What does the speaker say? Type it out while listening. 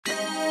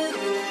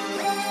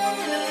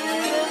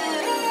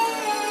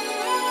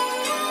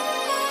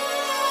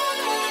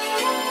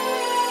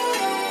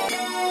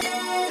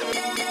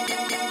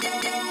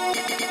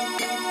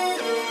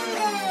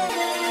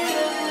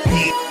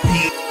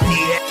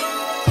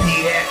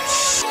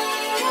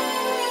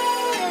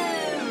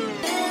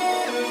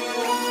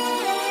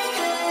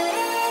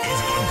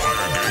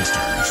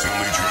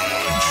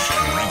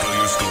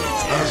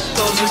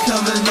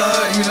coming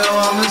up, you know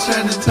I'm a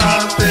trending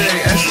topic.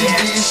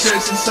 SCD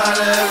shirts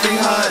inside of every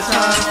hot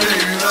topic.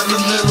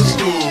 Remember middle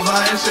school,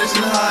 buying shirts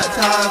and hot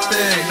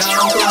topic. Now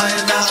I'm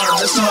flying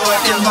out just so I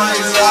can buy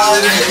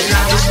exotic.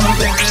 Never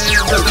smoking in,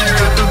 but they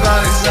rap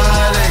about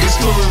exotic. It's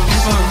cool if you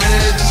smoke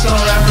mid, just don't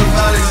rap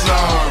about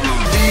exotic.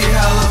 Be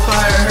hella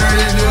fire,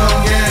 heard it, dude,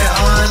 I'm getting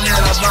on it.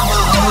 I bought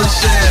my own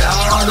shit, I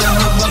don't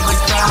know about the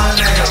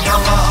chronic. I bought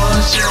my own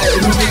shit,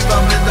 who be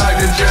bumping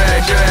Dr. Dre.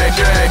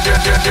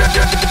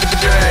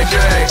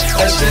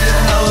 That shit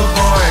hella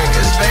boring,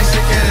 it's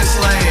basic and it's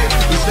lame.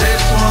 This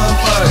bitch wanna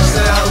fuck, say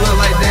I look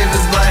like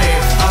David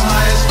Blaine. I'm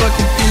high as fuck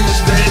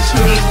confused, bitch,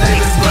 who is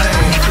David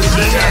Blaine? This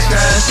bitch got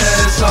trash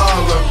heads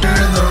all over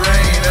in the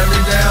rain. Every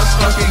day I'm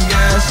fucking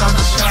gas, I'm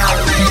just trying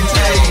to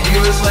maintain. You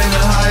was lame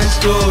in high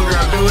school,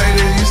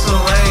 graduated, you so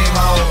lame.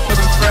 I was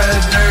fucking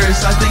Fred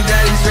Nurse, I think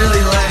that he's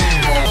really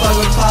lame. Fuck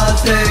with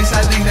politics,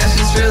 I think that's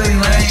just really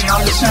lame.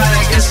 I'm just trying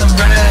to get some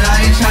bread,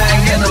 I ain't trying to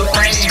get no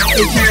fame. If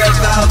you care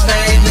about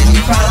fame, then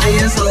you probably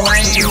is a lame.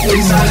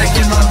 Exotic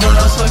in my blood,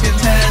 I'm smoking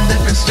 10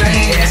 different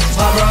strains.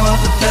 My bro off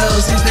the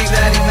pills, he think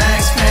that he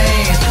Max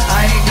Payne.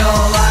 I ain't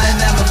gonna lie,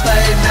 never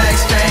played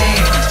Max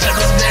Payne. Check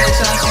this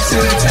bitch, I'm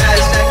too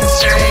attached, acting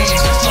strange.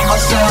 Told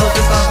myself,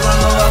 if I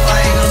blow up,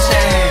 I ain't gon'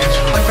 change.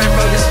 My friend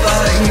broke his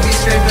fuck, he be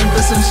scraping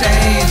for some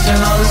change.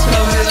 And all this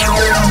COVID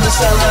under, I'm the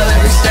sell out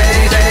every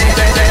stage. They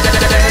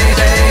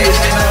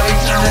know we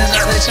coming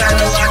up, they try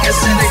to lock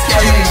us in the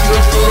cage. You a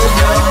fool,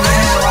 bro.